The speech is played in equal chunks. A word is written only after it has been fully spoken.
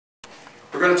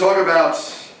We're going to talk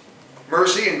about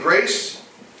mercy and grace,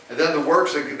 and then the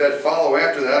works that follow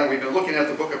after that. And we've been looking at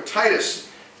the book of Titus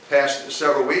the past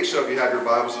several weeks. So if you have your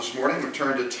Bibles this morning, we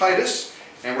turn to Titus,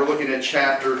 and we're looking at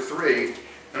chapter 3.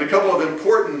 And a couple of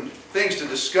important things to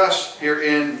discuss here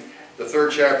in the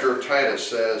third chapter of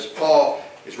Titus, as Paul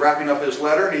is wrapping up his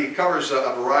letter, and he covers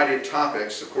a variety of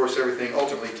topics, of course everything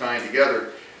ultimately tying together.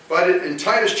 But in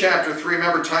Titus chapter 3,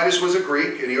 remember Titus was a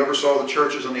Greek, and he oversaw the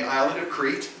churches on the island of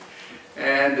Crete.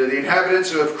 And the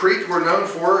inhabitants of Crete were known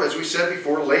for, as we said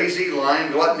before, lazy,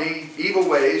 lying, gluttony, evil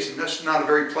ways, and that's not a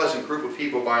very pleasant group of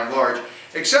people by and large,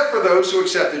 except for those who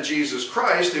accepted Jesus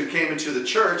Christ, who came into the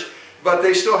church, but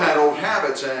they still had old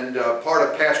habits, and part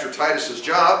of Pastor Titus's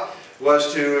job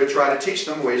was to try to teach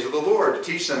them ways of the Lord, to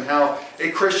teach them how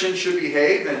a Christian should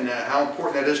behave and how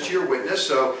important that is to your witness.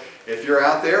 So if you're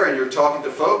out there and you're talking to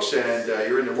folks and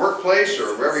you're in the workplace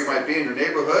or wherever you might be in your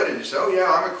neighborhood and you say, oh yeah,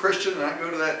 I'm a Christian and I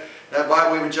go to that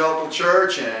Bible evangelical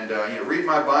church and read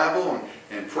my Bible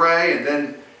and pray, and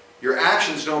then your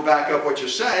actions don't back up what you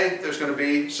say, there's going to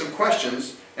be some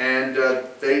questions, and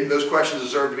those questions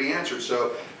deserve to be answered.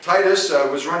 So Titus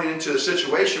was running into a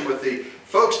situation with the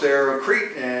folks there in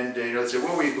Crete, and they said,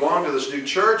 well, we belong to this new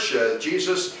church.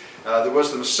 Jesus, there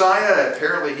was the Messiah.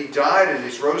 Apparently he died and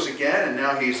he's rose again, and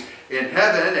now he's in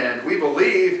heaven, and we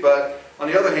believe, but on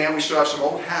the other hand, we still have some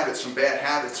old habits, some bad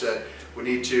habits that we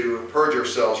need to purge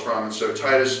ourselves from. And so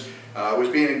Titus was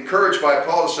being encouraged by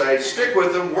Paul to say, stick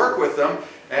with them, work with them,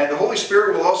 and the Holy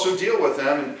Spirit will also deal with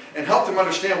them and help them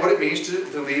understand what it means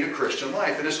to lead a Christian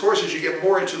life. And of course, as you get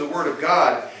more into the Word of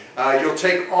God, you'll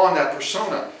take on that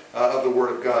persona of the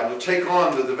Word of God. You'll take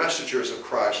on the vestures of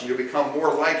Christ, and you'll become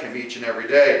more like Him each and every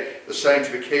day, the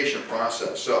sanctification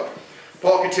process. So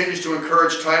Paul continues to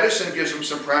encourage Titus and gives him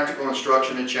some practical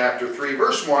instruction in chapter 3.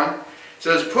 Verse 1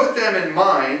 says, put them in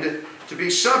mind to be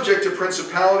subject to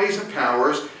principalities and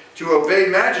powers, to obey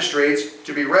magistrates,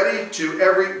 to be ready to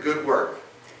every good work.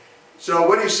 So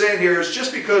what he's saying here is,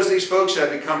 just because these folks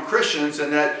have become Christians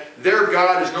and that their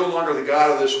God is no longer the God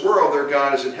of this world, their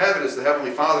God is in heaven, is the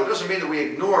Heavenly Father, doesn't mean that we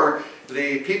ignore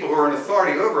the people who are in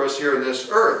authority over us here in this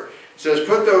earth. It says,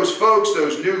 put those folks,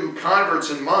 those new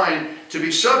converts in mind, to be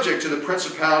subject to the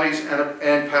principalities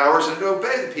and powers, and to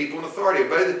obey the people in authority.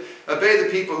 Obey the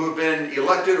people who have been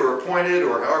elected or appointed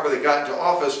or however they got into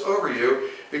office over you,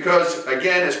 because,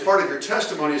 again, as part of your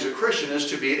testimony as a Christian is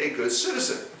to be a good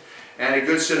citizen. And a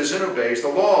good citizen obeys the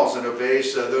laws and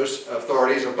obeys those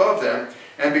authorities above them,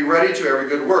 and be ready to every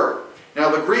good work. Now,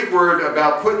 the Greek word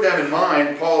about put them in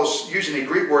mind, Paul is using a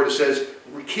Greek word that says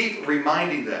keep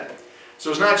reminding them. So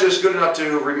it's not just good enough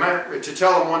to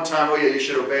tell them one time, oh yeah, you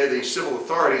should obey the civil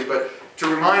authorities, but to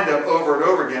remind them over and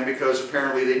over again, because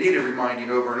apparently they needed reminding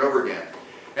over and over again.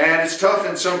 And it's tough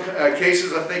in some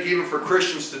cases, I think, even for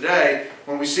Christians today,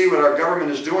 when we see what our government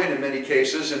is doing in many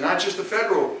cases, and not just the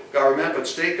federal government, but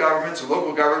state governments and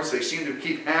local governments. They seem to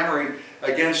keep hammering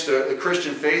against the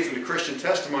Christian faith and the Christian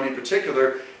testimony in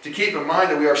particular, to keep in mind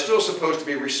that we are still supposed to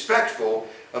be respectful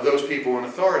of those people in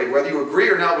authority. Whether you agree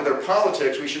or not with their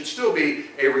politics, we should still be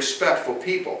a respectful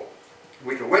people.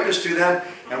 We can witness to them,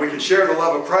 and we can share the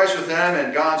love of Christ with them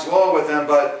and God's law with them,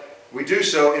 but we do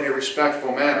so in a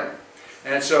respectful manner.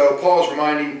 And so Paul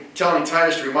is telling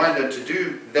Titus to remind them to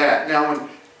do that. Now, when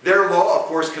their law, of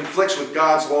course, conflicts with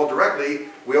God's law directly,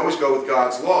 we always go with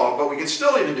God's law, but we can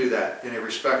still even do that in a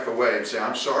respectful way and say,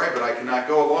 I'm sorry, but I cannot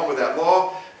go along with that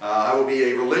law. I will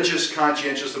be a religious,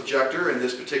 conscientious objector in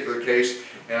this particular case,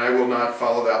 and I will not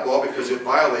follow that law because it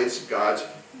violates God's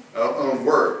own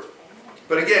word.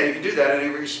 But again, you can do that in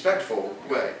a respectful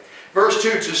way. Verse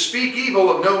 2, to speak evil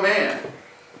of no man.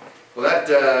 Well,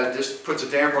 that just puts a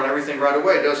damper on everything right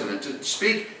away, doesn't it? To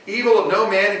speak evil of no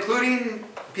man, including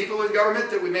people in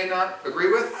government that we may not agree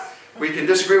with. We can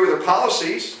disagree with their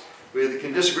policies. We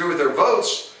can disagree with their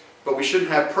votes, but we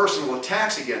shouldn't have personal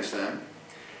attacks against them.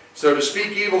 So to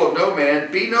speak evil of no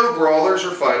man, be no brawlers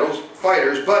or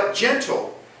fighters, but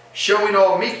gentle, showing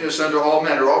all meekness unto all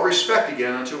men, or all respect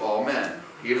again unto all men,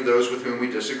 even those with whom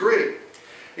we disagree.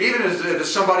 Even if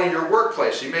it's somebody in your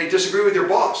workplace, you may disagree with your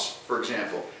boss, for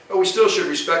example, but we still should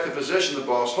respect the position the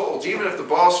boss holds, even if the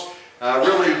boss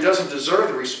really doesn't deserve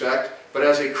the respect. But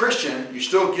as a Christian, you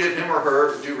still give him or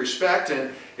her due respect,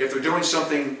 and if they're doing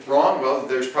something wrong, well,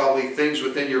 there's probably things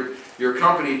within your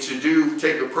company to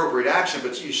take appropriate action,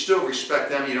 but you still respect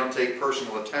them. You don't take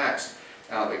personal attacks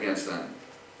out against them.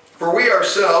 For we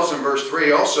ourselves, in verse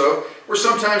 3 also, were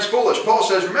sometimes foolish. Paul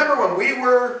says, remember when we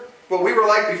were what we were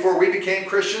like before we became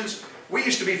Christians? We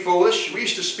used to be foolish. We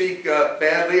used to speak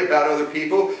badly about other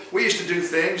people. We used to do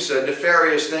things,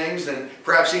 nefarious things, and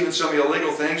perhaps even some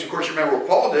illegal things. Of course, you remember what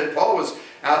Paul did. Paul was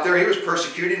out there. He was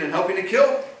persecuting and helping to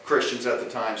kill Christians at the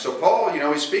time. So Paul,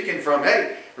 he's speaking from,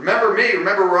 hey, remember me,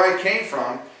 remember where I came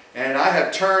from, and I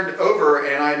have turned over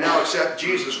and I now accept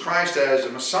Jesus Christ as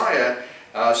a Messiah.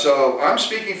 So I'm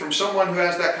speaking from someone who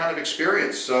has that kind of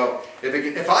experience. So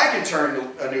if I can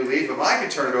turn a new leaf, if I can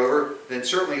turn it over, then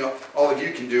certainly all of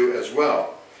you can do as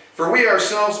well. For we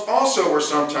ourselves also were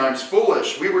sometimes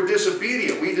foolish. We were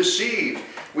disobedient. We deceived.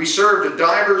 We served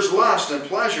divers lusts and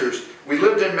pleasures. We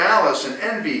lived in malice and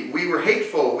envy. We were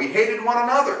hateful. We hated one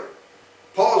another.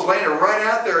 Paul is laying it right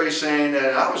out there. He's saying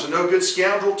that I was a no good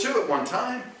scoundrel too at one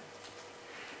time.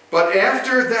 But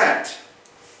after that,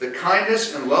 the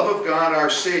kindness and love of God our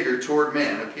Savior toward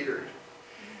man appeared.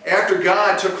 After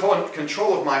God took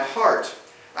control of my heart,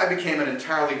 I became an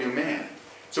entirely new man.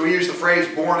 So we use the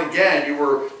phrase born again. You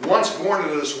were once born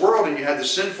into this world and you had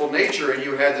this sinful nature and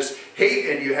you had this hate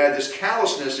and you had this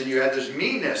callousness and you had this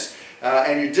meanness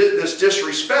and you did this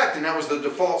disrespect, and that was the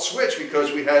default switch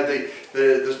because we had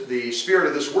the spirit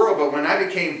of this world. But when I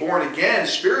became born again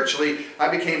spiritually, I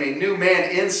became a new man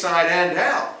inside and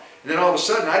out. And then all of a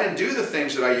sudden, I didn't do the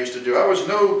things that I used to do. I was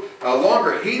no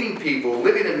longer hating people,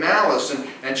 living in malice,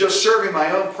 and just serving my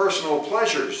own personal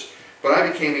pleasures. But I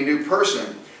became a new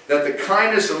person. That the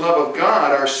kindness and love of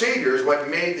God, our Savior, is what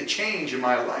made the change in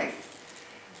my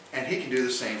life. And He can do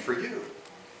the same for you.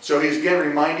 So he's again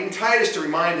reminding Titus to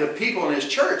remind the people in his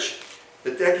church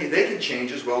that they can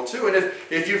change as well too. And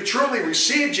if you've truly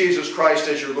received Jesus Christ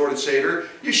as your Lord and Savior,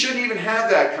 you shouldn't even have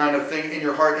that kind of thing in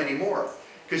your heart anymore.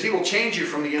 Because He will change you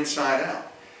from the inside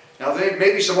out. Now there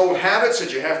may be some old habits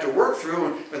that you have to work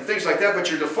through and things like that, but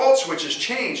your default switch has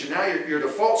changed. And now your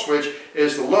default switch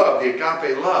is the love, the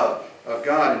agape love of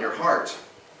God in your heart.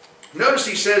 Notice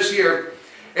he says here,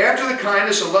 after the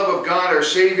kindness and love of God our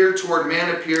Savior toward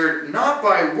man appeared, not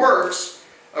by works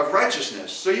of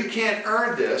righteousness. So you can't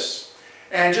earn this.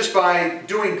 And just by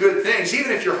doing good things,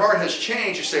 even if your heart has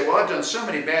changed, you say, well, I've done so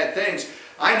many bad things.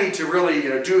 I need to really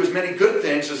do as many good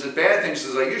things as the bad things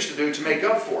as I used to do to make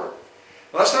up for it.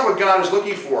 Well, that's not what God is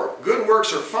looking for. Good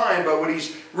works are fine, but what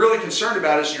He's really concerned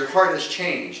about is your heart has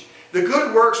changed. The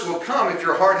good works will come if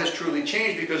your heart has truly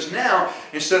changed, because now,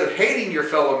 instead of hating your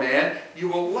fellow man, you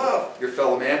will love your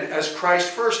fellow man as Christ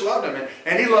first loved him.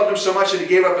 And He loved him so much that He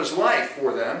gave up His life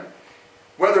for them,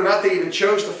 whether or not they even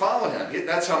chose to follow Him.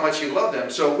 That's how much He loved them.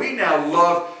 So we now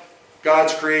love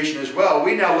God's creation as well.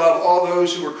 We now love all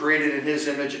those who were created in His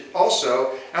image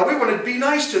also. And we want to be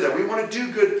nice to them. We want to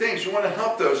do good things. We want to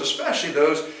help those, especially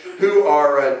those who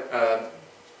are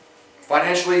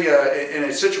financially in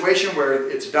a situation where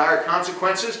it's dire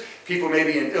consequences. People may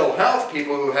be in ill health,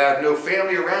 people who have no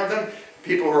family around them,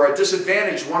 people who are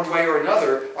disadvantaged one way or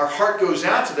another. Our heart goes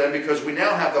out to them because we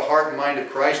now have the heart and mind of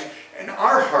Christ, and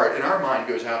our heart and our mind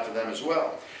goes out to them as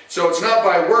well. So it's not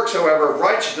by works, however, of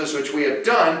righteousness which we have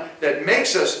done that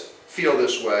makes us feel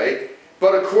this way,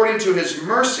 but according to His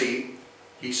mercy,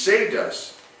 He saved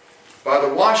us by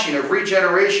the washing of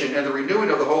regeneration and the renewing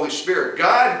of the Holy Spirit.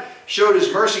 God showed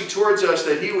His mercy towards us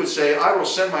that He would say, I will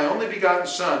send my only begotten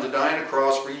Son to die on a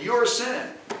cross for your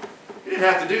sin. He didn't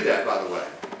have to do that, by the way.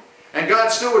 And God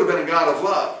still would have been a God of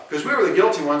love, because we were the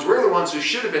guilty ones. We're the ones who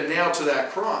should have been nailed to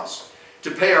that cross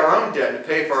to pay our own debt and to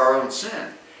pay for our own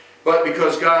sin. But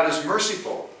because God is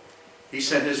merciful, He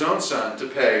sent His own Son to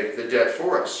pay the debt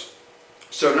for us.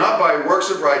 So not by works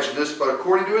of righteousness, but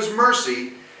according to His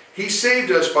mercy, He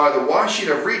saved us by the washing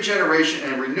of regeneration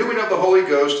and renewing of the Holy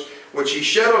Ghost, which He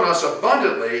shed on us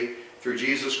abundantly through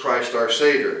Jesus Christ our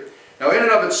Savior. Now in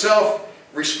and of itself,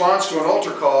 response to an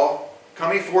altar call,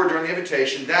 coming forward during the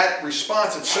invitation, that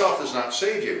response itself does not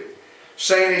save you.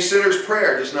 Saying a sinner's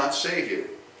prayer does not save you.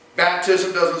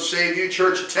 Baptism doesn't save you.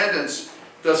 Church attendance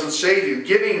doesn't save you.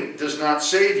 Giving does not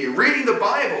save you. Reading the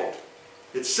Bible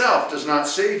itself does not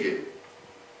save you.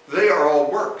 They are all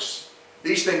works.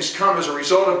 These things come as a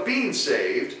result of being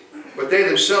saved, but they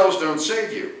themselves don't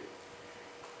save you.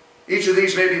 Each of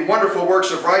these may be wonderful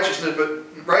works of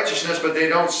righteousness, but they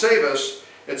don't save us.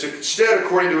 It's instead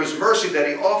according to His mercy that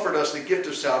He offered us the gift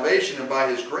of salvation, and by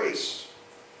His grace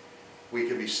we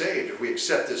can be saved if we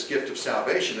accept this gift of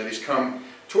salvation that He's come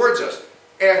towards us.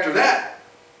 After that,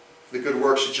 the good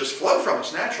works should just flow from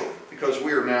us naturally, because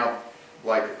we are now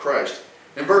like Christ.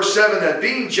 In verse 7, that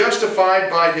being justified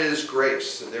by His grace,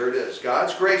 so there it is,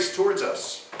 God's grace towards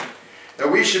us,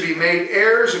 that we should be made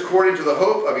heirs according to the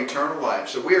hope of eternal life.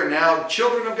 So we are now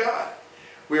children of God.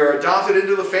 We are adopted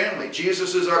into the family.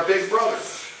 Jesus is our big brother,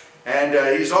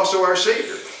 and He's also our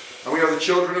Savior. And we are the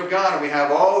children of God, and we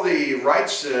have all the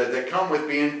rights that come with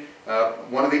being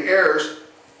one of the heirs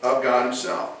of God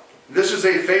Himself. This is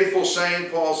a faithful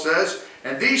saying, Paul says,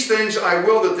 And these things I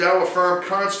will that thou affirm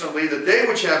constantly, that they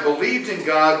which have believed in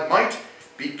God might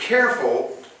be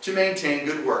careful to maintain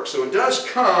good works. So it does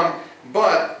come,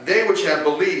 but they which have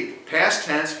believed, past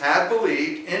tense, have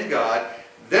believed in God,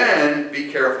 then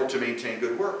be careful to maintain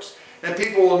good works. And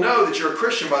people will know that you're a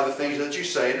Christian by the things that you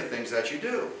say and the things that you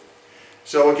do.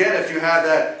 So again, if you have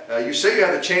that, you say you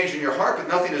have a change in your heart, but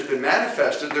nothing has been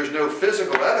manifested, there's no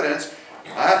physical evidence,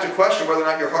 I have to question whether or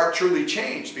not your heart truly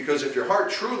changed. Because if your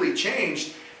heart truly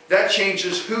changed, that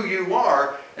changes who you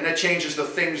are, and that changes the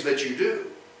things that you do.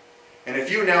 And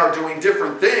if you now are doing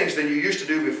different things than you used to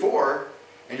do before,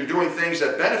 and you're doing things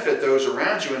that benefit those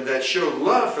around you and that show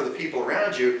love for the people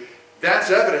around you,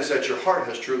 that's evidence that your heart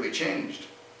has truly changed.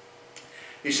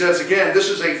 He says again, this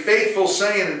is a faithful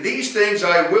saying, and these things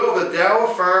I will that thou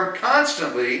affirm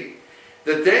constantly,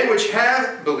 that they which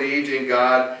have believed in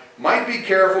God might be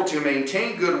careful to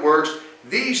maintain good works.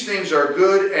 These things are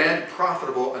good and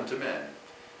profitable unto men.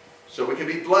 So we can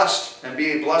be blessed and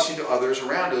be a blessing to others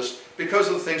around us because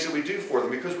of the things that we do for them,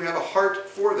 because we have a heart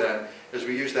for them, as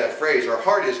we use that phrase. Our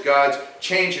heart is God's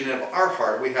changing of our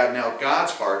heart. We have now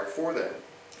God's heart for them.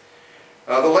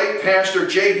 The late pastor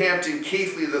J. Hampton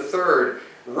Keithley III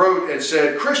wrote and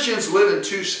said, Christians live in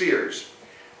two spheres.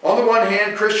 On the one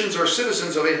hand, Christians are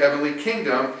citizens of a heavenly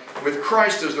kingdom with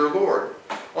Christ as their Lord.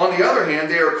 On the other hand,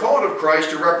 they are called of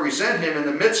Christ to represent Him in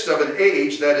the midst of an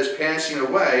age that is passing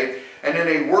away and in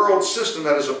a world system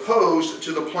that is opposed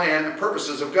to the plan and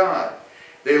purposes of God.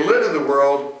 They live in the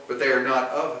world, but they are not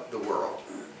of the world.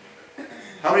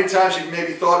 How many times you've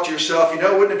maybe thought to yourself,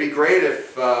 wouldn't it be great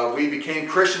if we became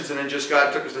Christians and then just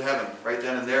God took us to heaven right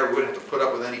then and there? We wouldn't have to put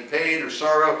up with any pain or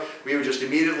sorrow. We would just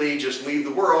immediately just leave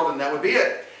the world and that would be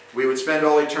it. We would spend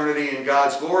all eternity in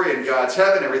God's glory and God's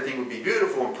heaven. Everything would be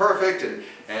beautiful and perfect,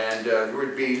 and there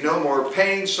would be no more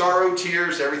pain, sorrow,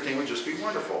 tears. Everything would just be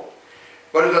wonderful.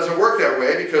 But it doesn't work that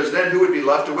way, because then who would be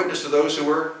left to witness to those who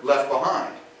were left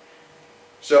behind?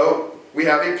 So we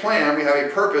have a plan, we have a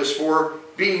purpose for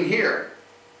being here.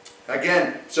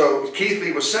 Again, so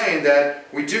Keithley was saying that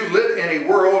we do live in a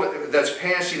world that's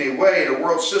passing away, in a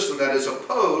world system that is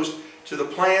opposed to the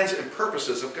plans and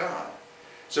purposes of God.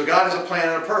 So God has a plan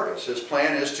and a purpose. His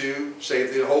plan is to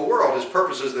save the whole world. His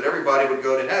purpose is that everybody would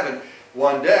go to heaven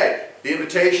one day. The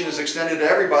invitation is extended to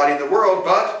everybody in the world,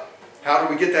 but how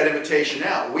do we get that invitation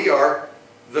out? We are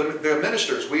the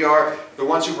ministers. We are the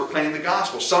ones who proclaim the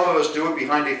gospel. Some of us do it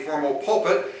behind a formal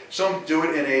pulpit. Some do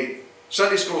it in a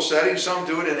Sunday school setting. Some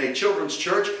do it in a children's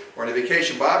church or in a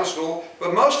vacation Bible school.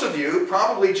 But most of you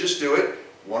probably just do it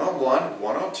one-on-one,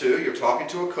 one-on-two. You're talking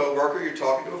to a coworker, you're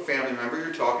talking to a family member,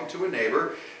 you're talking to a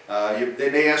neighbor. They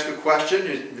may ask a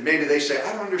question. Maybe they say,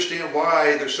 I don't understand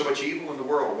why there's so much evil in the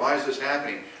world. Why is this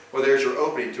happening? Well, there's your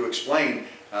opening to explain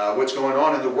what's going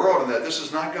on in the world, and that this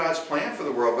is not God's plan for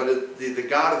the world, but the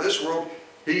God of this world,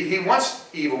 He wants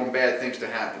evil and bad things to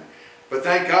happen. But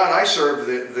thank God I serve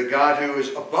the God who is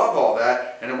above all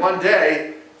that, and one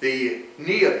day the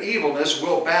knee of evilness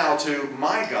will bow to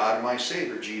my God and my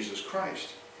Savior, Jesus Christ.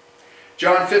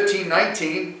 John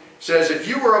 15:19 says, if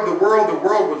you were of the world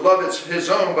would love his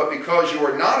own, but because you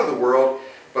are not of the world,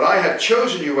 but I have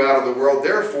chosen you out of the world,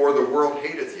 therefore the world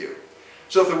hateth you.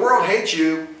 So if the world hates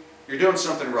you, you're doing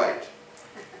something right.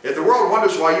 If the world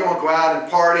wonders why you won't go out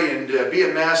and party and be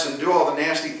a mess and do all the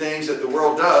nasty things that the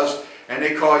world does, and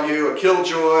they call you a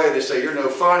killjoy, they say you're no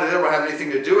fun, and they don't have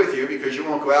anything to do with you because you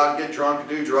won't go out and get drunk and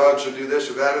do drugs or do this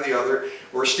or that or the other,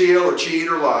 or steal or cheat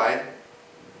or lie,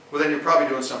 well then you're probably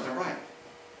doing something right.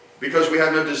 Because we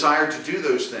have no desire to do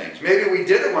those things. Maybe we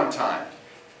did at one time.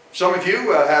 Some of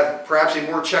you have perhaps a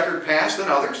more checkered past than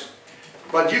others.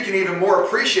 But you can even more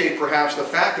appreciate perhaps the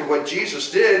fact of what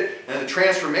Jesus did and the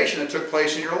transformation that took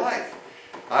place in your life.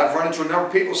 I've run into a number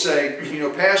of people say,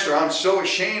 Pastor, I'm so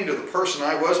ashamed of the person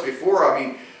I was before. I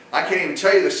mean, I can't even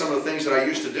tell you some of the things that I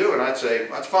used to do. And I'd say,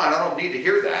 that's fine, I don't need to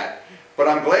hear that. But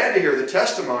I'm glad to hear the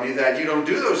testimony that you don't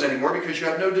do those anymore because you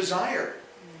have no desire.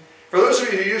 For those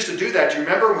of you who used to do that, do you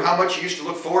remember how much you used to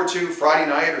look forward to Friday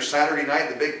night or Saturday night,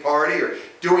 the big party, or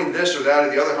doing this or that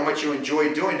or the other, how much you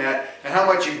enjoyed doing that, and how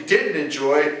much you didn't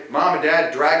enjoy Mom and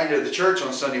Dad dragging you to the church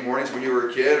on Sunday mornings when you were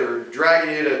a kid, or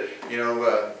dragging you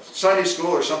to Sunday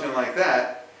school or something like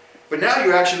that. But now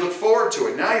you actually look forward to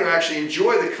it. Now you actually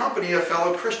enjoy the company of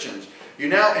fellow Christians.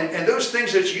 And those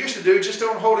things that you used to do just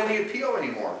don't hold any appeal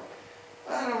anymore.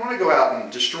 I don't want to go out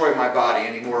and destroy my body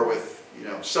anymore with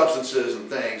substances and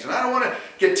things. And I don't want to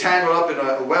get tangled up in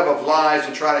a web of lies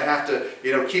and try to have to,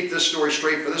 keep this story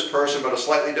straight for this person, but a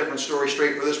slightly different story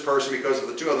straight for this person, because if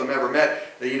the two of them ever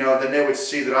met, then they would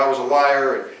see that I was a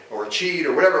liar or a cheat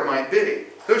or whatever it might be.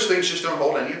 Those things just don't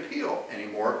hold any appeal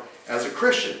anymore as a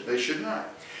Christian. They should not.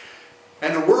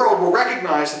 And the world will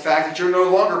recognize the fact that you're no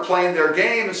longer playing their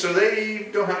game, and so they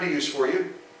don't have any use for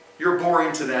you. You're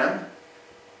boring to them.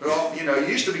 Well, you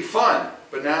used to be fun,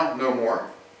 but now no more.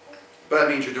 But that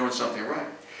means you're doing something right.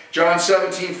 John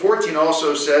 17:14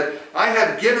 also said, I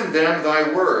have given them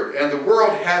thy word, and the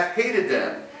world hath hated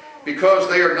them, because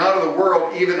they are not of the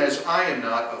world, even as I am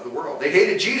not of the world. They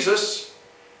hated Jesus,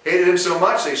 hated him so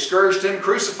much, they scourged him,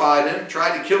 crucified him,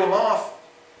 tried to kill him off.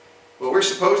 Well, we're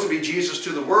supposed to be Jesus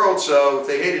to the world, so if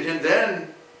they hated him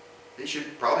then, they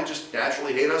should probably just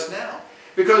naturally hate us now.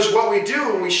 Because what we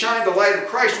do when we shine the light of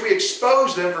Christ, we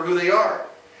expose them for who they are.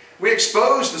 We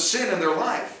expose the sin in their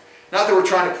life. Not that we're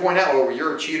trying to point out, oh,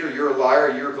 you're a cheater, you're a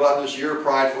liar, you're gluttonous, you're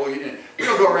prideful. We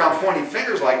don't go around pointing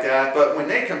fingers like that, but when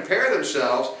they compare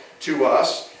themselves to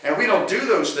us, and we don't do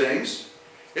those things,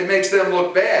 it makes them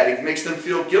look bad. It makes them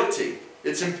feel guilty.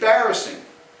 It's embarrassing.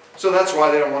 So that's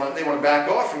why they want to back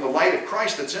off from the light of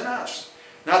Christ that's in us.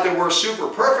 Not that we're super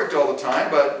perfect all the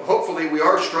time, but hopefully we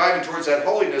are striving towards that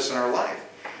holiness in our life.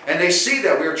 And they see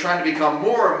that we are trying to become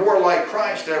more and more like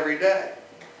Christ every day.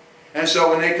 And so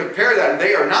when they compare that, and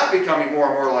they are not becoming more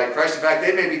and more like Christ, in fact,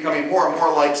 they may be becoming more and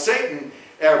more like Satan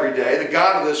every day, the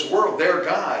god of this world, their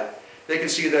god, they can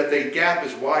see that the gap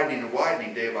is widening and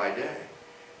widening day by day.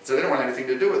 So they don't want anything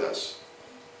to do with us.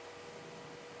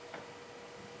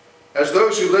 As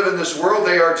those who live in this world,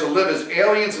 they are to live as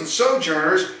aliens and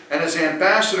sojourners and as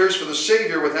ambassadors for the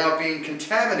Savior without being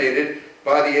contaminated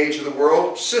by the age of the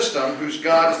world system, whose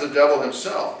God is the devil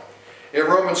himself. In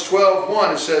Romans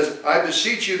 12:1 it says, I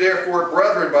beseech you therefore,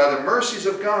 brethren, by the mercies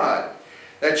of God,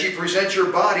 that ye present your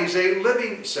bodies a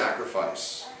living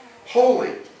sacrifice,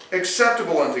 holy,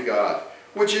 acceptable unto God,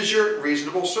 which is your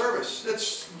reasonable service.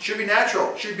 It should be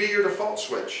natural. It should be your default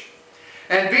switch.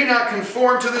 And be not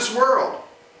conformed to this world.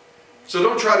 So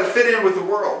don't try to fit in with the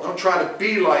world. Don't try to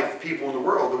be like the people in the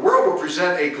world. The world will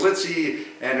present a glitzy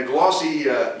and a glossy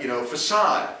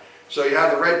facade. So you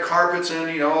have the red carpets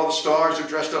and, all the stars are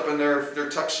dressed up in their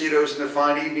tuxedos and their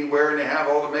fine evening wear, and they have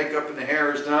all the makeup and the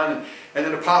hair is done. And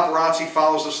then the paparazzi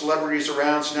follows the celebrities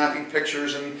around snapping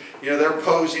pictures, and, they're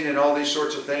posing and all these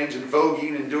sorts of things and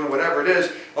voguing and doing whatever it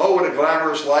is. Oh, what a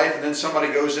glamorous life. And then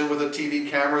somebody goes in with a TV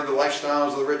camera, the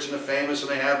lifestyles of the rich and the famous, and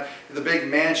they have the big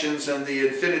mansions and the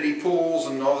infinity pools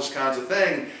and all this kinds of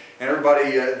thing. And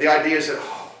everybody, the idea is that,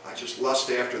 I just lust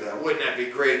after that. Wouldn't that be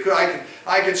great?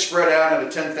 I could spread out in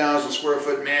a 10,000 square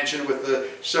foot mansion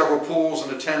with several pools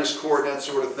and a tennis court and that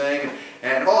sort of thing.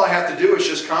 And all I have to do is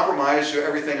just compromise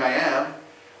everything I am.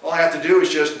 All I have to do is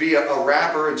just be a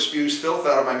rapper and spew filth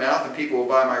out of my mouth, and people will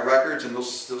buy my records and they'll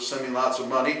send me lots of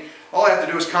money. All I have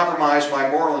to do is compromise my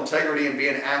moral integrity and be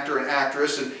an actor and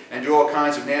actress and do all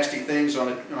kinds of nasty things on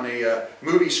a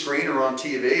movie screen or on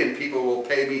TV, and people will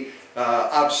pay me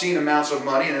obscene amounts of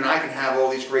money, and then I can have all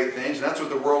these great things, and that's what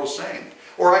the world is saying.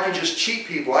 Or I can just cheat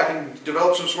people. I can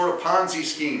develop some sort of Ponzi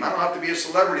scheme. I don't have to be a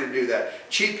celebrity to do that.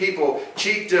 Cheat people,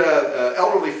 cheat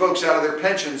elderly folks out of their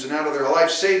pensions and out of their life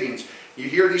savings. You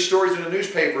hear these stories in the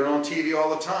newspaper and on TV all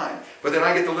the time. But then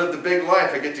I get to live the big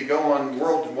life. I get to go on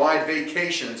worldwide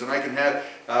vacations, and I can have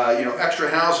extra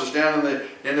houses down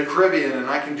in the Caribbean, and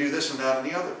I can do this and that and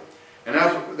the other. And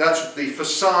that's the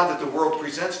facade that the world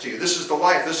presents to you. This is the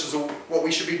life. This is what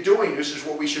we should be doing. This is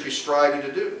what we should be striving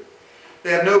to do.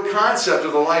 They have no concept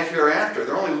of the life hereafter.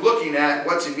 They're only looking at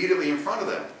what's immediately in front of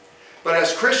them. But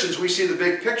as Christians, we see the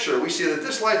big picture. We see that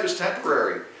this life is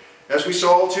temporary, as we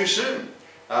saw all too soon.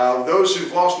 Those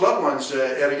who've lost loved ones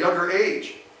at a younger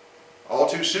age, all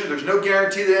too soon. There's no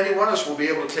guarantee that any one of us will be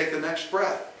able to take the next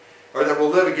breath, or that we'll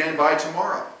live again by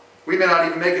tomorrow. We may not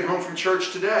even make it home from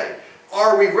church today.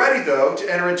 Are we ready, though,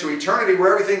 to enter into eternity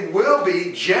where everything will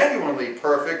be genuinely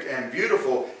perfect and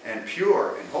beautiful and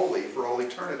pure and holy for all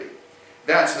eternity?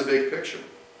 That's the big picture.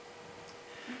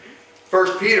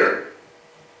 1 Peter.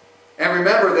 And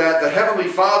remember that the Heavenly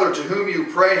Father to whom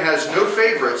you pray has no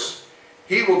favorites.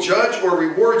 He will judge or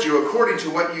reward you according to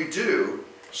what you do.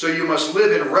 So you must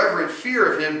live in reverent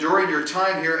fear of Him during your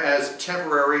time here as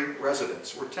temporary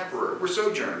residents. We're temporary. We're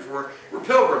sojourners. We're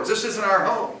pilgrims. This isn't our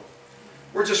home.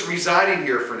 We're just residing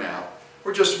here for now.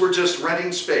 We're just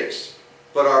renting space.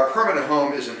 But our permanent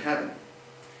home is in heaven.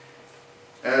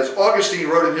 As Augustine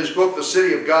wrote in his book, The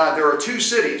City of God, there are two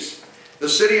cities. The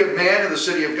city of man and the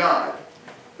city of God.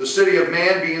 The city of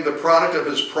man, being the product of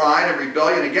his pride and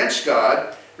rebellion against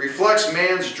God, reflects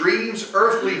man's dreams,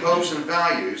 earthly hopes, and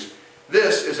values.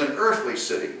 This is an earthly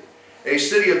city, a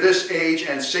city of this age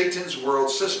and Satan's world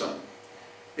system.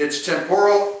 It's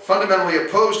temporal, fundamentally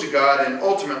opposed to God, and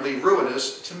ultimately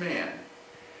ruinous to man.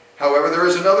 However, there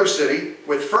is another city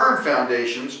with firm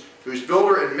foundations, whose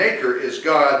builder and maker is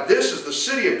God. This is the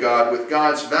city of God with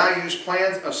God's values,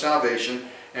 plans of salvation,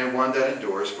 and one that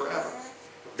endures forever.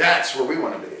 That's where we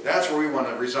want to be. That's where we want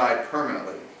to reside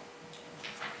permanently.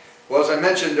 Well, as I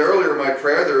mentioned earlier in my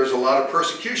prayer, there is a lot of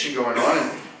persecution going on.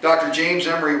 And Dr. James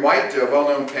Emery White, a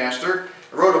well-known pastor,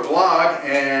 wrote a blog,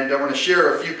 and I want to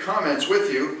share a few comments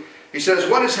with you. He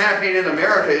says, what is happening in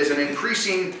America is an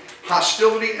increasing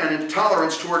hostility and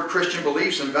intolerance toward Christian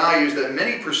beliefs and values that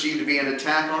many perceive to be an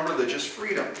attack on religious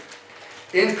freedom.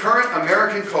 In current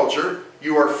American culture,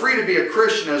 you are free to be a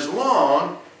Christian as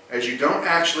long as you don't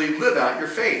actually live out your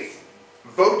faith,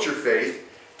 vote your faith,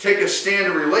 take a stand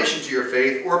in relation to your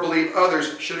faith, or believe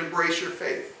others should embrace your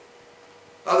faith.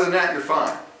 Other than that, you're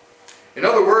fine. In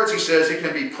other words, he says, it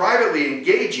can be privately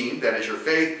engaging, that is your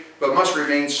faith, but must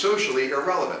remain socially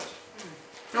irrelevant.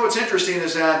 You know, what's interesting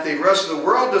is that the rest of the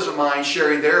world doesn't mind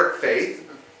sharing their faith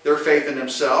in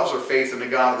themselves or faith in the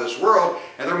God of this world,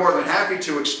 and they're more than happy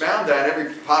to expound that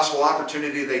every possible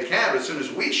opportunity they can. But as soon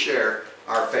as we share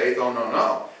our faith, oh no,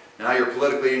 no. Now you're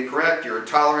politically incorrect, you're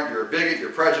intolerant, you're a bigot,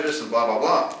 you're prejudiced, and blah, blah,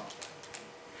 blah.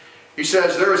 He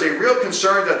says, there is a real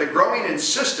concern that the growing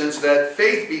insistence that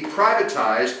faith be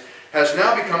privatized has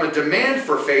now become a demand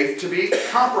for faith to be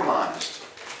compromised.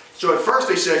 So at first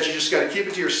they said, you just got to keep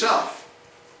it to yourself.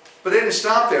 But they didn't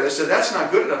stop there. They said, that's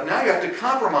not good enough. Now you have to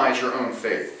compromise your own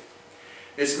faith.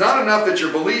 It's not enough that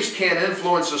your beliefs can't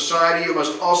influence society. You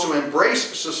must also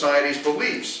embrace society's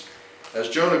beliefs. As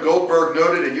Jonah Goldberg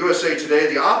noted in USA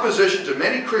Today, the opposition to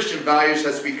many Christian values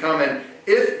has become an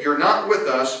if you're not with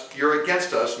us, you're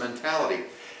against us mentality.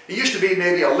 It used to be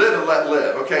maybe a live and let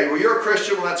live. Okay, well, you're a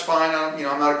Christian, well, that's fine. I'm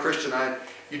not a Christian.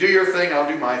 You do your thing, I'll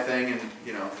do my thing, and,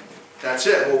 that's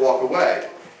it. We'll walk away.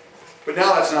 But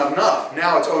now that's not enough.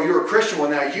 Now it's, oh, you're a Christian.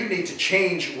 Well, now you need to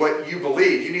change what you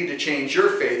believe. You need to change your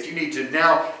faith. You need to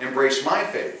now embrace my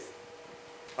faith.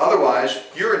 Otherwise,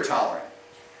 you're intolerant.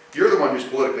 You're the one who's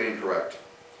politically incorrect.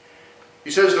 He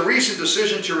says the recent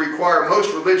decision to require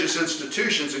most religious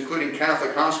institutions, including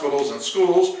Catholic hospitals and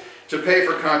schools, to pay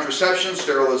for contraception,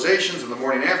 sterilizations, and the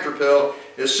morning after pill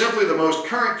is simply the most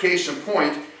current case in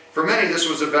point. For many, this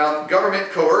was about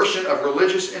government coercion of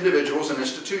religious individuals and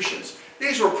institutions.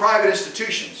 These were private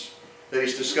institutions that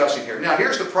he's discussing here. Now,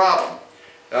 here's the problem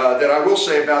that I will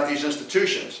say about these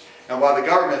institutions and why the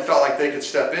government felt like they could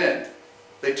step in.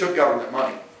 They took government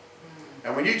money.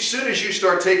 And as soon as you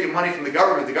start taking money from the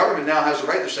government now has the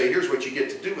right to say, here's what you get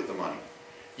to do with the money.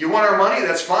 You want our money?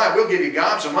 That's fine. We'll give you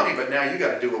gobs of money, but now you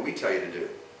got to do what we tell you to do.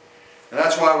 And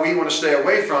that's why we want to stay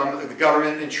away from the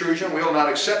government intrusion. We will not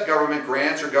accept government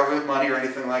grants or government money or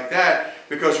anything like that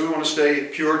because we want to stay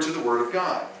pure to the Word of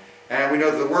God. And we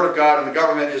know that the Word of God and the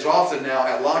government is often now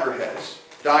at loggerheads,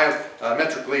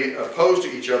 diametrically opposed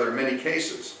to each other in many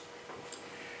cases.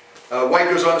 White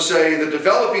goes on to say, the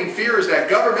developing fear is that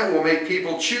government will make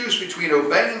people choose between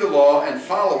obeying the law and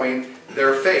following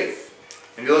their faith.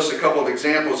 And he lists a couple of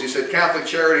examples. He said Catholic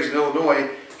Charities in Illinois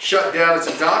shut down its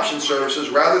adoption services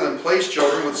rather than place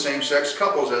children with same-sex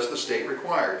couples as the state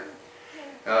required.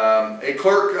 A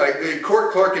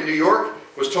court clerk in New York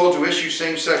was told to issue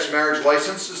same-sex marriage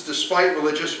licenses despite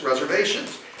religious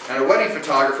reservations. And a wedding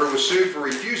photographer was sued for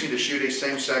refusing to shoot a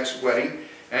same-sex wedding.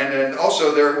 And then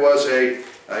also there was a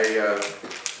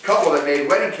couple that made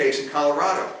wedding cakes in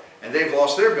Colorado. And they've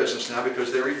lost their business now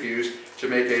because they refused to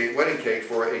make a wedding cake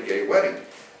for a gay wedding.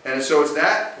 And so it's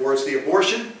that, or it's the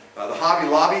abortion. The Hobby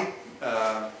Lobby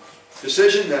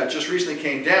decision that just recently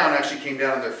came down, actually came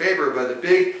down in their favor, but a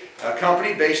big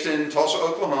company based in Tulsa,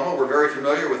 Oklahoma. We're very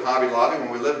familiar with Hobby Lobby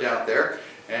when we lived out there.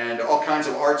 And all kinds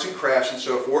of arts and crafts and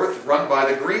so forth, run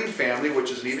by the Green family,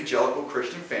 which is an evangelical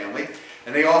Christian family.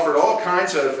 And they offered all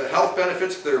kinds of health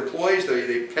benefits to their employees.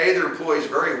 They pay their employees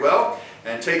very well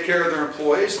and take care of their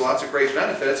employees, lots of great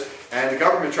benefits. And the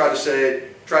government tried to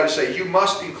say you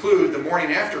must include the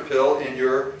morning after pill in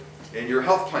your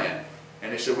health plan.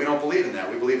 And they said, we don't believe in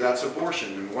that. We believe that's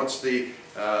abortion. And once the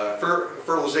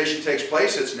fertilization takes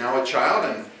place, it's now a child,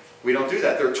 and we don't do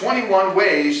that. There are 21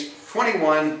 ways,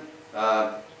 21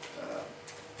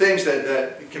 things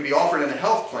that can be offered in a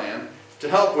health plan to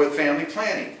help with family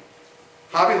planning.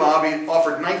 Hobby Lobby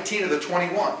offered 19 of the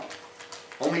 21.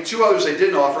 Only 2 others they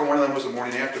didn't offer. One of them was the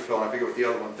morning after pill, and I forget what the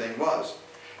other one thing was.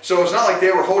 So it's not like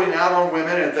they were holding out on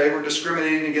women and they were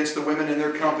discriminating against the women in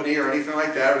their company or anything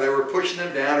like that, or they were pushing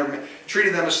them down or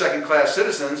treating them as second-class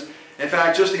citizens. In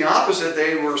fact, just the opposite.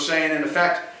 They were saying, in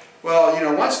effect, well,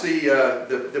 once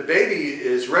the baby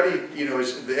is ready,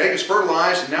 the egg is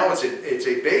fertilized and now it's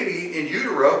a baby in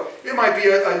utero, it might be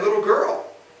a little girl.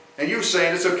 And you're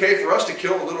saying it's okay for us to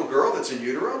kill a little girl that's in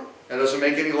utero? That doesn't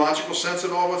make any logical sense at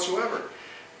all whatsoever.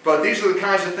 But these are the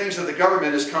kinds of things that the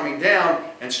government is coming down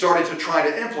and starting to try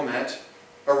to implement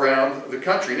around the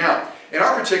country. Now, in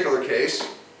our particular case,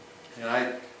 and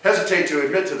I hesitate to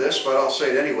admit to this, but I'll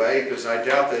say it anyway, because I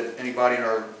doubt that anybody in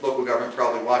our local government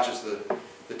probably watches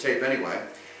the tape anyway.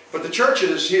 But the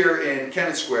churches here in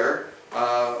Kennett Square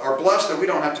are blessed that we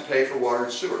don't have to pay for water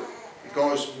and sewer. It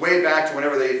goes way back to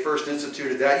whenever they first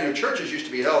instituted that. You know, churches used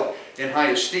to be held in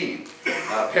high esteem.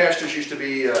 Pastors used to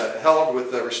be held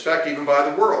with respect even by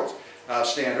the world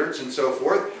standards and so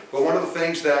forth. But one of the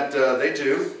things that they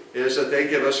do is that they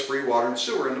give us free water and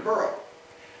sewer in the borough.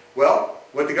 Well,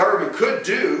 what the government could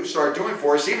do, start doing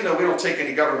for us, even though we don't take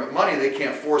any government money, they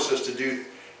can't force us to do,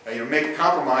 make a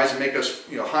compromise and make us,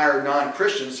 hire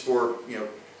non-Christians for,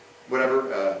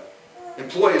 whatever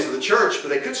employees of the church. But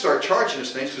they could start charging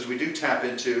us things because we do tap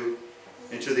into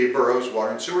the borough's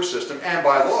water and sewer system. And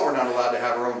by law, we're not allowed to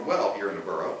have our own well here in the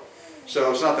borough.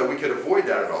 So it's not that we could avoid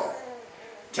that at all.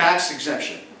 Tax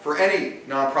exemption for any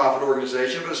nonprofit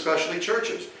organization, but especially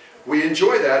churches. We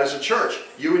enjoy that as a church.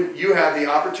 You have the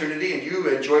opportunity, and you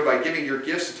enjoy by giving your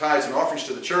gifts, tithes, and offerings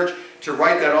to the church, to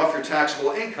write that off your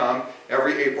taxable income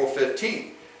every April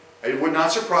 15th. It would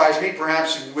not surprise me,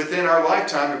 perhaps within our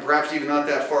lifetime, and perhaps even not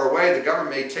that far away, the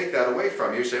government may take that away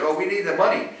from you. Say, oh, we need the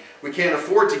money. We can't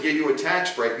afford to give you a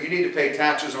tax break. You need to pay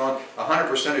taxes on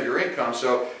 100% of your income,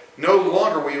 so no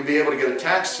longer will you be able to get a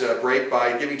tax break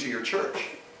by giving to your church.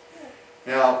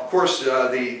 Now, of course,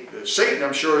 Satan,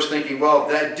 I'm sure, is thinking, well,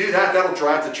 that'll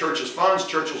drive the church's funds.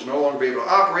 Churches will no longer be able to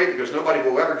operate because nobody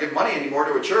will ever give money anymore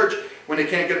to a church when they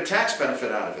can't get a tax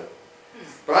benefit out of it.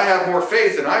 But I have more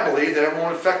faith, and I believe that it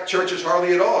won't affect churches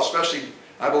hardly at all, especially,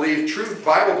 I believe, true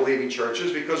Bible-believing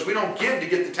churches, because we don't give to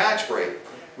get the tax break.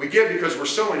 We give because we're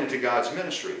sowing into God's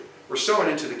ministry. We're sowing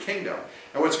into the kingdom.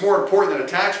 And what's more important than a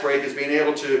tax break is being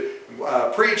able to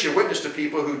preach and witness to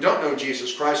people who don't know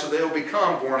Jesus Christ so they will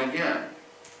become born again.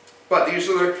 But these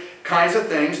are the kinds of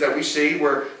things that we see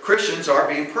where Christians are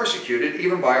being persecuted,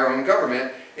 even by our own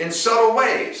government, in subtle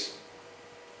ways.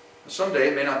 Someday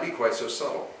it may not be quite so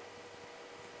subtle.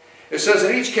 It says,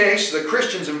 in each case, the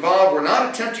Christians involved were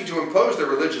not attempting to impose their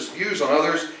religious views on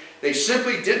others. They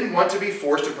simply didn't want to be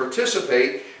forced to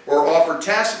participate or offer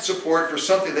tacit support for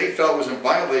something they felt was in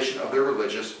violation of their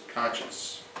religious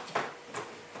conscience.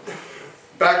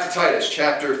 Back to Titus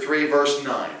chapter 3, verse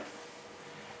 9.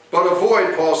 But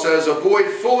avoid, Paul says, avoid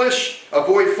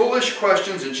foolish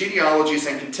questions and genealogies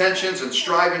and contentions and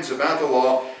strivings about the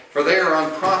law, for they are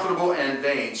unprofitable and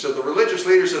vain. So the religious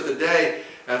leaders of the day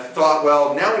thought,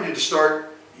 well, now we need to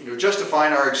start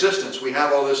justifying our existence. We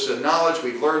have all this knowledge.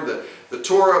 We've learned the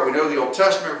Torah. We know the Old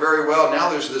Testament very well. Now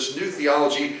there's this new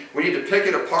theology. We need to pick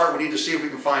it apart. We need to see if we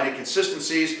can find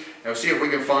inconsistencies and see if we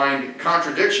can find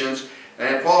contradictions.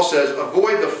 And Paul says,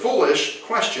 avoid the foolish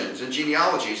questions and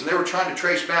genealogies. And they were trying to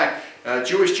trace back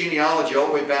Jewish genealogy all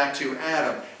the way back to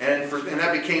Adam. And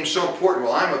that became so important.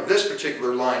 Well, I'm of this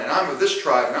particular line, and I'm of this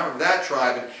tribe, and I'm of that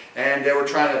tribe. And they were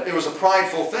it was a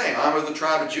prideful thing. I'm of the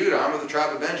tribe of Judah, I'm of the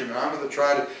tribe of Benjamin, I'm of the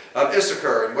tribe of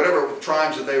Issachar, and whatever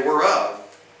tribes that they were of.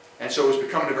 And so it was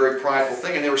becoming a very prideful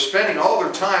thing. And they were spending all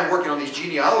their time working on these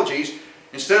genealogies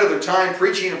instead of their time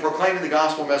preaching and proclaiming the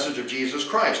gospel message of Jesus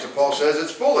Christ. And Paul says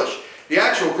it's foolish. The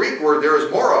actual Greek word there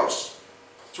is moros.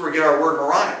 That's where we get our word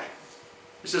moronic.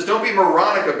 He says, don't be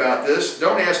moronic about this.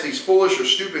 Don't ask these foolish or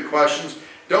stupid questions.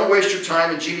 Don't waste your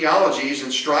time in genealogies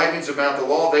and strivings about the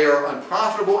law. They are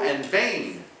unprofitable and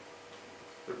vain.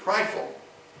 They're prideful.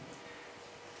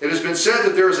 It has been said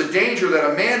that there is a danger that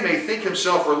a man may think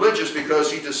himself religious because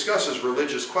he discusses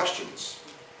religious questions.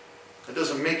 That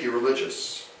doesn't make you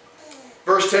religious.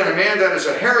 Verse 10, a man that is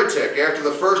a heretic after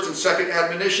the first and second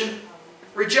admonition,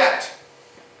 reject.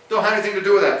 Don't have anything to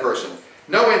do with that person,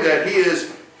 knowing that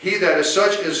he that is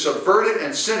such is subverted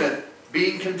and sinneth,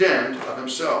 being condemned of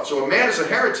himself. So a man is a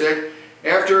heretic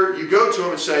after you go to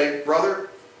him and say, brother,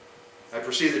 I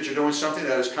perceive that you're doing something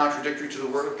that is contradictory to the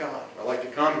Word of God. I'd like to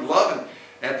come and love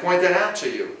and point that out to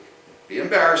you. Be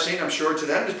embarrassing, I'm sure, to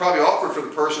them. It's probably awkward for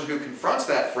the person who confronts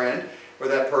that friend or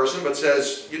that person, but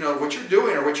says, what you're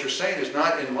doing or what you're saying is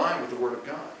not in line with the Word of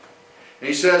God. And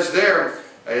he says there,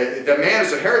 the man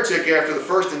is a heretic after the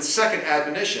first and second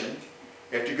admonition.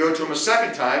 If you go to him a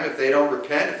second time, if they don't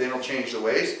repent, if they don't change the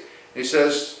ways, he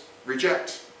says,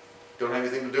 reject. Don't have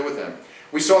anything to do with them.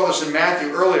 We saw this in Matthew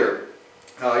earlier.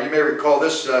 You may recall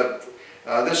this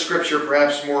scripture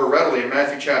perhaps more readily in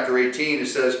Matthew chapter 18. It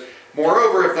says,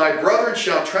 moreover, if thy brethren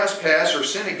shall trespass or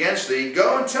sin against thee,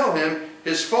 go and tell him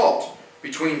his fault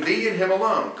between thee and him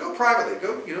alone. Go privately.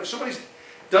 Go, if somebody's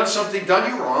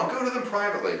done you wrong, go to them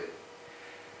privately.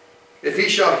 If he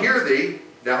shall hear thee,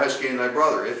 thou hast gained thy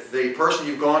brother. If the person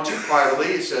you've gone to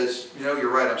privately says, you're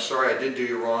right, I'm sorry, I did do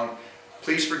you wrong,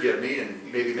 please forgive me,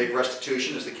 and maybe make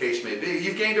restitution as the case may be,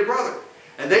 you've gained a brother.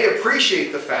 And they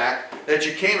appreciate the fact that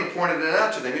you came and pointed it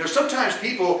out to them. Sometimes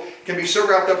people can be so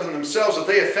wrapped up in themselves that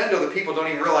they offend other people, don't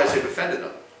even realize they've offended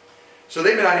them. So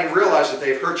they may not even realize that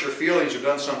they've hurt your feelings or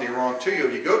done something wrong to you.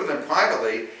 If you go to them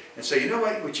privately and say,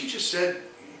 what you just said,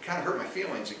 it kind of hurt my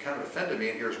feelings, it kind of offended me,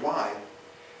 and here's why.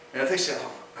 And if they say,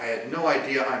 oh, I had no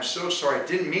idea, I'm so sorry, I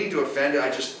didn't mean to offend you,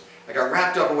 I got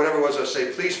wrapped up in whatever it was, I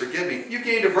say, please forgive me. You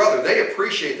gained a brother. They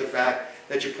appreciate the fact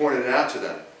that you pointed it out to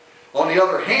them. On the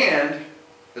other hand,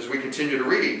 as we continue to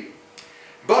read,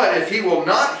 but if he will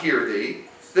not hear thee,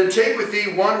 then take with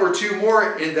thee one or two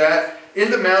more, in that in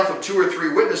the mouth of 2 or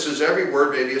 3 witnesses every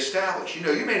word may be established.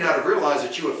 You may not have realized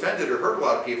that you offended or hurt a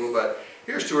lot of people, but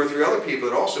here's 2 or 3 other people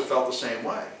that also felt the same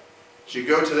way. So you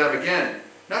go to them again,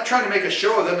 not trying to make a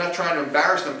show of them, not trying to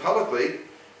embarrass them publicly,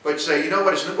 but say,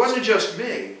 it wasn't just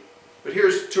me, but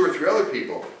here's 2 or 3 other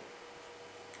people.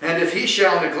 And if he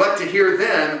shall neglect to hear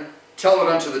them, tell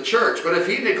it unto the church. But if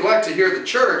he neglect to hear the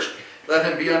church, let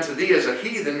him be unto thee as a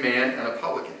heathen man and a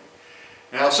publican.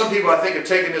 Now, some people, I think, have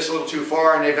taken this a little too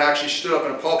far, and they've actually stood up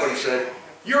in a pulpit and said,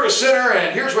 you're a sinner,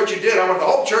 and here's what you did. I want the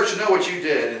whole church to know what you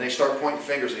did. And they start pointing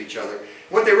fingers at each other.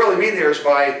 What they really mean there is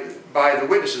by the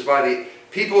witnesses, by the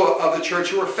people of the church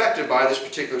who are affected by this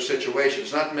particular situation.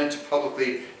 It's not meant to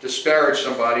publicly disparage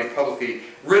somebody and publicly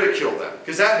ridicule them,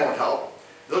 because that won't help.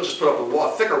 They'll just put up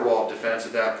a thicker wall of defense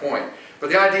at that point. But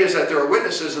the idea is that there are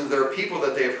witnesses, and there are people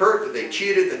that they've hurt, that they've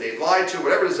cheated, that they've lied to,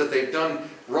 whatever it is that they've done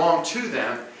wrong to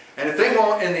them. And if they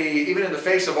won't, even in the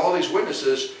face of all these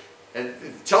witnesses, and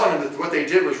telling them that what they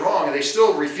did was wrong, and they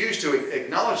still refuse to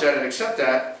acknowledge that and accept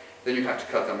that, then you have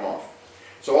to cut them off.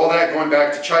 So all that, going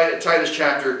back to Titus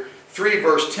chapter 3,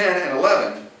 verse 10 and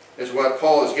 11, is what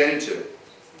Paul is getting to.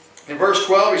 In verse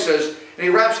 12, he says, and he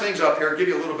wraps things up here, give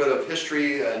you a little bit of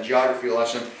history and geography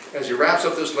lesson, as he wraps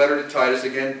up this letter to Titus,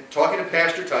 again, talking to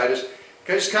Pastor Titus,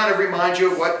 just kind of remind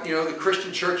you of what the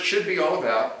Christian church should be all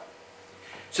about.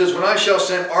 It says, when I shall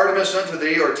send Artemis unto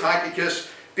thee, or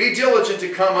Tychicus, be diligent to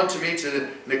come unto me to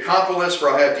Nicopolis, for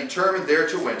I have determined there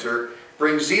to winter.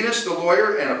 Bring Zenas the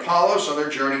lawyer and Apollos on their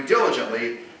journey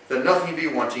diligently, that nothing be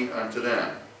wanting unto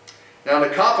them. Now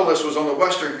Nicopolis was on the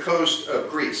western coast of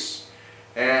Greece.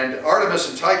 And Artemis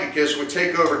and Tychicus would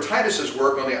take over Titus's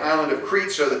work on the island of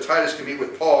Crete, so that Titus could meet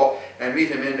with Paul and meet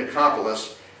him in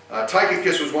Nicopolis.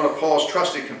 Tychicus was one of Paul's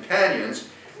trusted companions,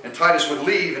 and Titus would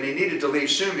leave, and he needed to leave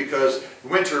soon because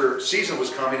winter season was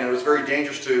coming, and it was very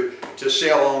dangerous to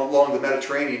sail along the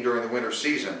Mediterranean during the winter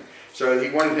season. So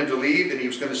he wanted him to leave, and he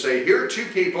was going to say, here are 2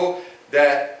 people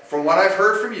that, from what I've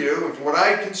heard from you, and from what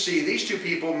I can see, these 2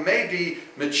 people may be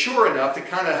mature enough to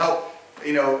kind of help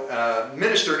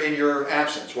minister in your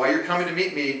absence. While you're coming to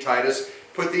meet me, Titus,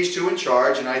 put these 2 in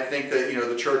charge, and I think that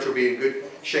the church will be in good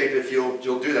shape if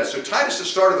you'll do that. So Titus has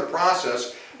started the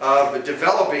process of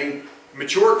developing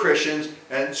mature Christians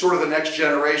and sort of the next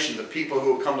generation, the people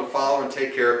who will come to follow and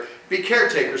take care, be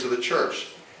caretakers of the church.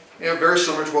 Very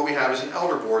similar to what we have as an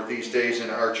elder board these days in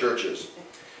our churches.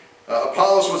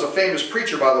 Apollos was a famous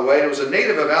preacher, by the way, and was a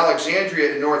native of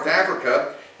Alexandria in North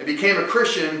Africa, and became a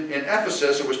Christian in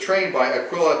Ephesus and was trained by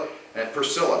Aquila and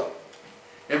Priscilla.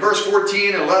 In verse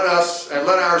 14, and let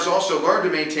ours also learn to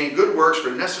maintain good works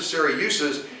for necessary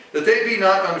uses, that they be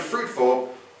not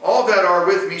unfruitful. All that are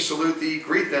with me salute thee.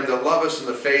 Greet them that love us in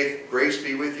the faith. Grace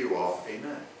be with you all.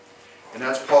 Amen. And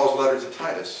that's Paul's letter to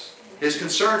Titus. His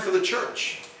concern for the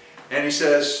church. And he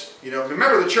says,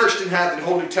 remember the church didn't have the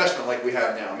whole New Testament like we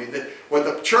have now. When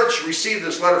the church received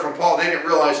this letter from Paul, they didn't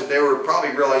realize that they were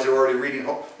already reading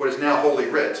what is now Holy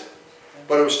Writ.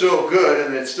 But it was still good,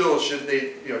 and they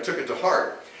took it to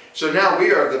heart. So now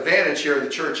we are of the advantage here in the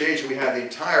church age, and we have the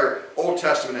entire Old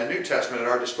Testament and New Testament at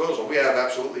our disposal. We have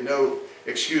absolutely no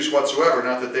excuse whatsoever,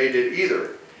 not that they did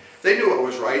either. They knew what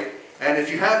was right. And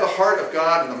if you have the heart of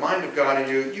God and the mind of God in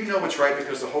you, you know what's right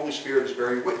because the Holy Spirit is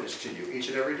bearing witness to you each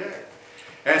and every day.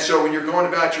 And so when you're going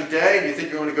about your day and you think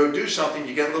you're going to go do something,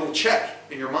 you get a little check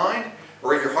in your mind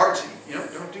or in your heart saying,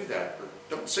 don't do that, or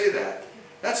don't say that.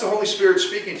 That's the Holy Spirit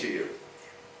speaking to you.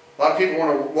 A lot of people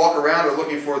want to walk around and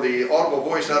looking for the audible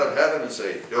voice out of heaven and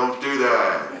say, don't do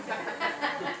that.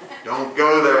 Don't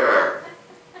go there.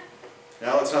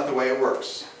 No, that's not the way it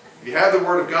works. If you have the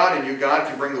Word of God in you, God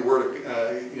can bring the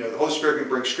the Holy Spirit can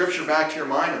bring Scripture back to your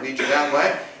mind and lead you that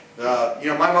way.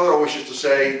 My mother always used to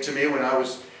say to me when I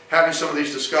was having some of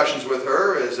these discussions with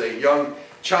her as a young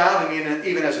child and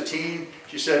even as a teen,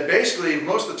 she said, basically,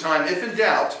 most of the time, if in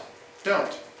doubt,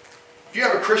 don't. If you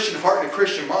have a Christian heart and a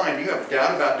Christian mind, you have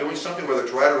doubt about doing something, whether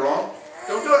it's right or wrong,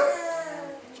 don't do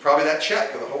it. probably that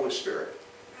check of the Holy Spirit.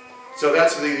 So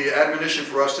that's the admonition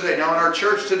for us today. Now in our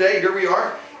church today, here we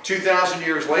are, 2,000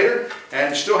 years later,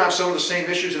 and still have some of the same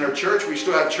issues in our church. We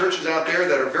still have churches out there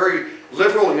that are very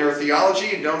liberal in their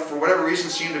theology and don't, for whatever reason,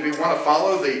 seem to want to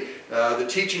follow the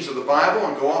teachings of the Bible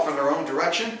and go off in their own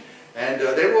direction. And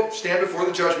they will stand before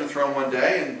the judgment throne one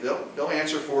day, and they'll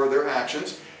answer for their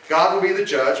actions. God will be the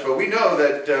judge, but we know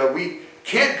that we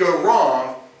can't go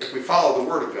wrong if we follow the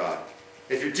Word of God.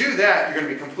 If you do that, you're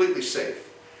going to be completely safe.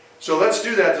 So let's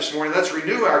do that this morning. Let's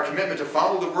renew our commitment to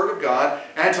follow the Word of God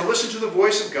and to listen to the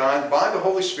voice of God by the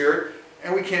Holy Spirit,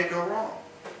 and we can't go wrong.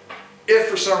 If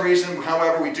for some reason,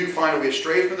 however, we do find that we have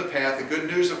strayed from the path, the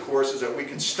good news, of course, is that we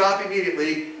can stop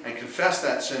immediately and confess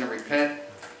that sin and repent,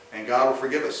 and God will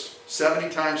forgive us 70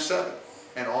 times 7,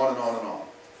 and on and on and on.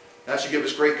 That should give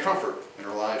us great comfort in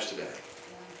our lives today.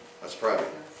 Let's pray.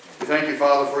 We thank you,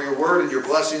 Father, for your word and your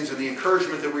blessings and the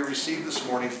encouragement that we received this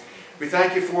morning. We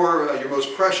thank you for your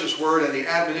most precious word and the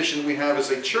admonition we have as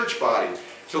a church body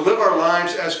to live our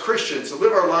lives as Christians, to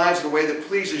live our lives in a way that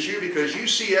pleases you, because you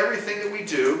see everything that we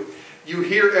do. You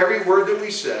hear every word that we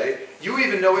say. You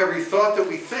even know every thought that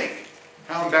we think.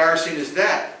 How embarrassing is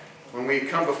that when we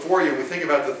come before you and we think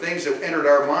about the things that entered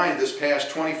our mind this past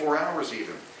 24 hours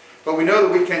even. But we know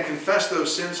that we can confess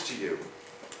those sins to you,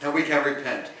 and we can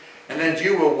repent. And then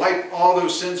you will wipe all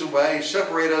those sins away,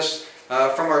 separate us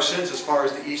from our sins as far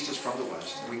as the east is from the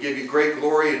west. We give you great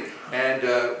glory and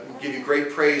we give you great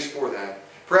praise for that.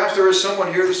 Perhaps there is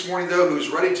someone here this morning, though, who's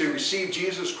ready to receive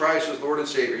Jesus Christ as Lord and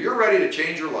Savior. You're ready to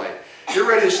change your life. You're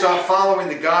ready to stop following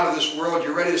the God of this world.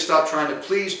 You're ready to stop trying to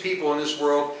please people in this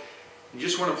world. You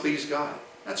just want to please God.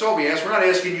 That's all we ask. We're not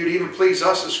asking you to even please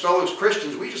us as fellow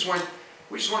Christians. We just want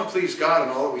to please God in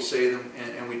all that we say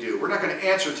and we do. We're not going to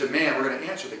answer to man. We're going to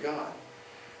answer to God.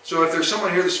 So if there's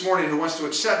someone here this morning who wants to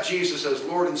accept Jesus as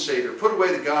Lord and Savior, put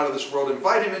away the God of this world,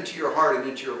 invite him into your heart and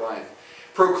into your life.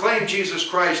 Proclaim Jesus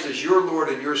Christ as your Lord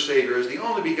and your Savior, as the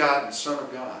only begotten Son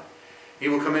of God. He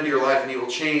will come into your life and he will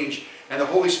change, and the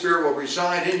Holy Spirit will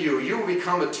reside in you. You will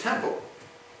become a temple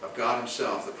of God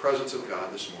himself, the presence of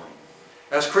God this morning.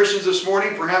 As Christians this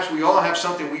morning, perhaps we all have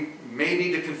something we may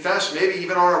need to confess, maybe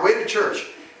even on our way to church.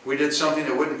 We did something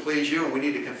that wouldn't please you, and we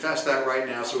need to confess that right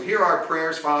now. So hear our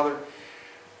prayers, Father.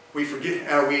 We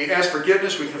ask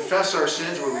forgiveness, we confess our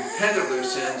sins, we repent of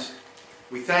those sins.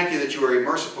 We thank you that you are a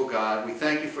merciful God. We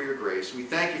thank you for your grace. We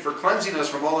thank you for cleansing us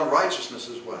from all unrighteousness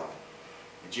as well.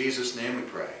 In Jesus' name we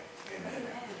pray. Amen.